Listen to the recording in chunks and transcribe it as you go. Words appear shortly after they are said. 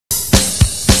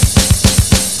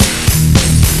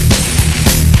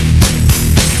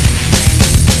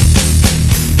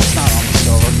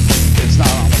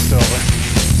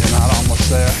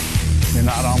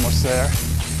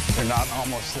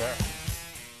difference there.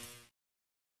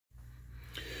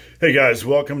 Hey guys,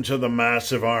 welcome to the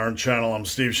Massive Iron Channel. I'm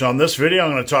Steve Shaw. In this video,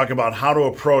 I'm going to talk about how to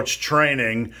approach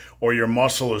training or your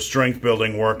muscle or strength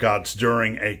building workouts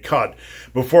during a cut.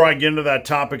 Before I get into that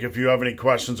topic, if you have any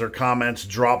questions or comments,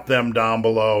 drop them down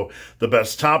below. The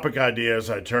best topic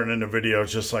ideas I turn into videos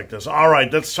just like this. All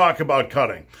right, let's talk about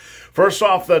cutting. First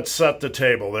off, let's set the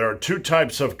table. There are two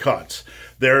types of cuts.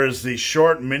 There is the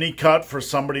short mini cut for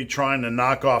somebody trying to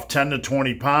knock off 10 to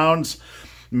 20 pounds.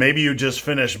 Maybe you just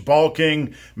finished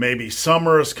bulking, maybe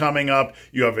summer is coming up,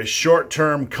 you have a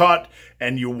short-term cut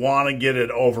and you want to get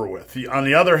it over with. On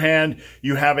the other hand,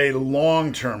 you have a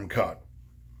long-term cut.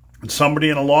 Somebody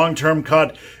in a long-term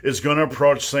cut is going to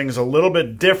approach things a little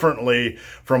bit differently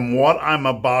from what I'm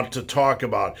about to talk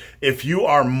about. If you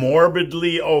are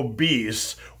morbidly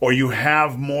obese or you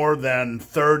have more than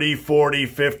 30, 40,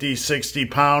 50, 60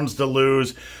 pounds to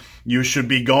lose, you should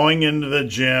be going into the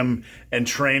gym and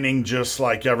training just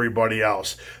like everybody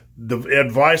else. The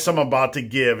advice I'm about to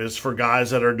give is for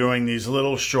guys that are doing these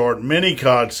little short mini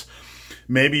cuts.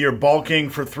 Maybe you're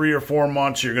bulking for 3 or 4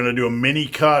 months. You're going to do a mini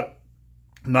cut,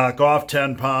 knock off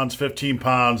 10 pounds, 15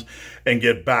 pounds, and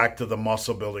get back to the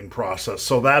muscle building process.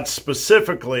 So that's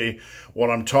specifically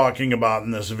what I'm talking about in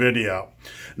this video.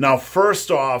 Now, first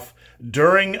off,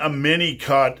 during a mini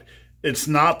cut, it's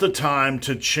not the time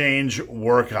to change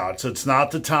workouts. It's not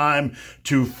the time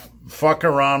to fuck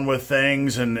around with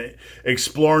things and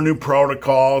explore new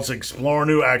protocols, explore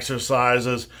new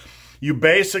exercises. You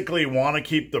basically want to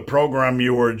keep the program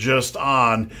you were just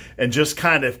on and just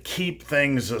kind of keep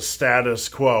things a status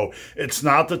quo. It's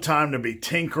not the time to be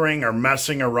tinkering or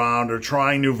messing around or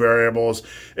trying new variables,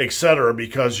 etc.,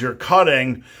 because you're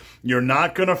cutting. You're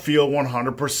not going to feel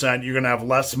 100%. You're going to have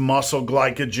less muscle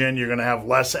glycogen. You're going to have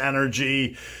less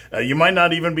energy. You might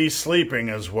not even be sleeping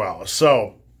as well.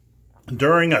 So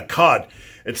during a cut,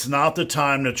 it's not the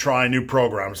time to try new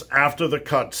programs. After the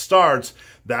cut starts,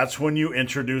 that's when you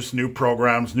introduce new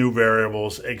programs, new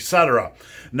variables, etc.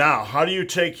 Now, how do you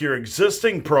take your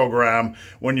existing program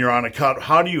when you're on a cut?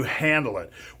 How do you handle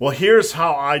it? Well, here's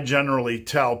how I generally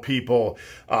tell people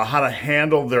how to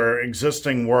handle their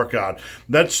existing workout.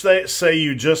 Let's say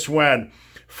you just went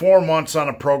 4 months on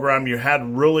a program, you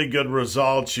had really good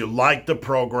results, you like the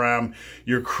program,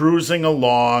 you're cruising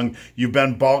along, you've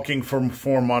been bulking for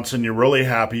 4 months and you're really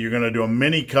happy. You're going to do a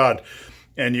mini cut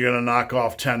and you're going to knock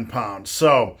off 10 pounds.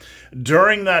 So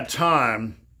during that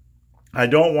time, I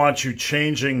don't want you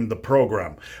changing the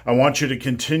program. I want you to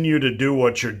continue to do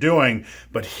what you're doing,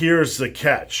 but here's the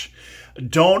catch.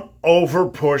 Don't over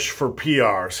push for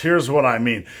PRs. Here's what I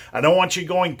mean. I don't want you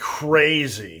going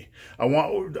crazy. I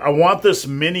want this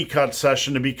mini cut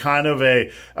session to be kind of a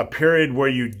period where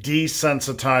you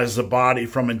desensitize the body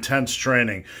from intense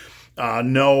training.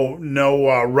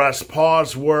 No rest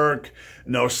pause work,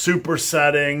 no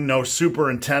supersetting, no super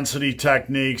intensity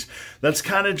techniques. Let's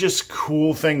kind of just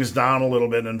cool things down a little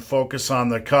bit and focus on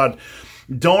the cut.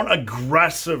 Don't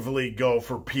aggressively go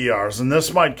for PRs, and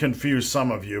this might confuse some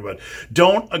of you, but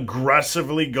don't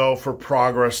aggressively go for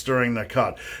progress during the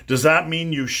cut. Does that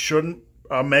mean you shouldn't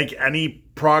make any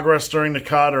progress during the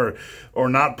cut or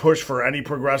not push for any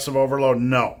progressive overload?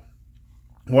 No.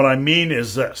 What I mean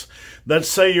is this. Let's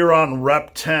say you're on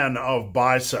rep 10 of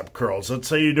bicep curls. Let's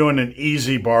say you're doing an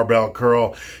easy barbell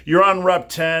curl. You're on rep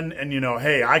 10 and you know,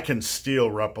 hey, I can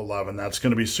steal rep 11. That's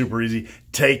going to be super easy.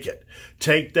 Take it.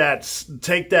 Take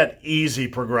that easy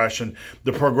progression.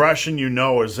 The progression you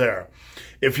know is there.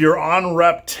 If you're on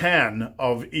rep 10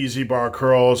 of easy bar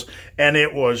curls and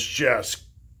it was just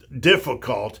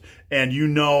difficult and you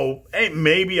know, hey,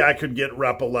 maybe I could get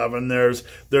rep 11. There's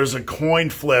a coin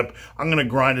flip. I'm going to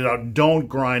grind it out. Don't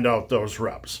grind out those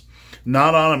reps.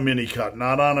 Not on a mini cut,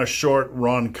 not on a short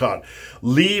run cut.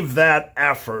 Leave that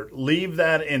effort, leave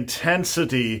that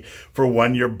intensity for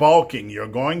when you're bulking. You're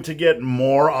going to get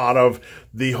more out of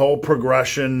the whole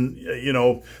progression,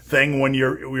 thing when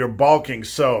you're bulking.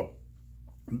 So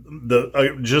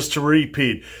just to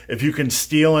repeat, if you can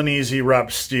steal an easy rep,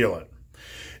 steal it.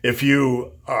 If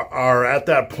you are at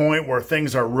that point where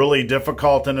things are really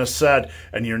difficult in a set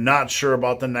and you're not sure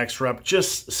about the next rep,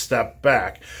 just step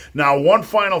back. Now, one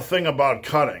final thing about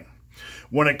cutting.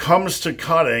 When it comes to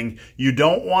cutting, you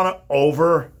don't want to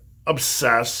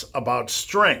over-obsess about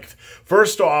strength.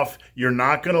 First off, you're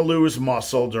not going to lose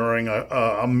muscle during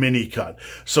a mini cut.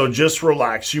 So just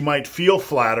relax. You might feel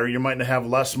flatter. You might have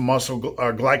less muscle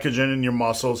glycogen in your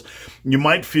muscles. You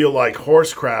might feel like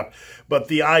horse crap. But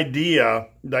the idea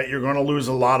that you're going to lose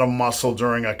a lot of muscle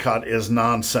during a cut is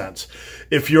nonsense.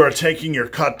 If you are taking your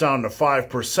cut down to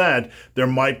 5%, there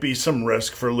might be some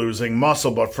risk for losing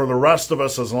muscle. But for the rest of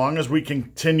us, as long as we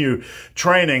continue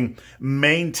training,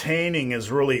 maintaining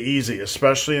is really easy,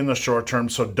 especially in the short term.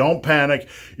 So don't panic.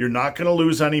 You're not going to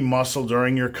lose any muscle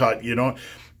during your cut.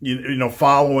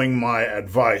 Following my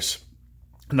advice.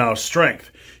 Now,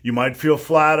 strength. You might feel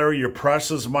flatter. Your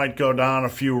presses might go down a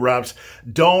few reps.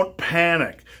 Don't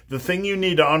panic. The thing you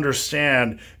need to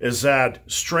understand is that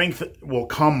strength will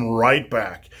come right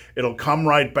back. It'll come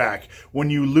right back. When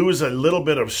you lose a little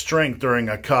bit of strength during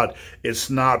a cut, it's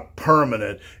not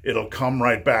permanent. It'll come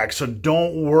right back. So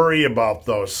don't worry about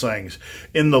those things.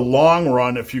 In the long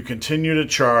run, if you continue to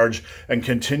charge and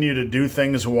continue to do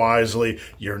things wisely,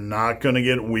 you're not going to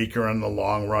get weaker in the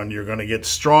long run. You're going to get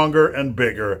stronger and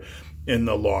bigger in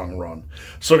the long run.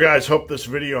 So guys, hope this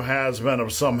video has been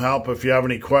of some help. If you have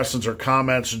any questions or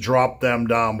comments, drop them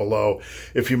down below.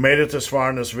 If you made it this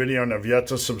far in this video and have yet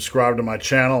to subscribe to my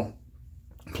channel,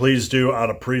 please do.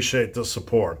 I'd appreciate the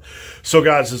support. So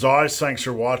guys, as always, thanks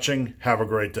for watching. Have a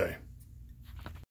great day.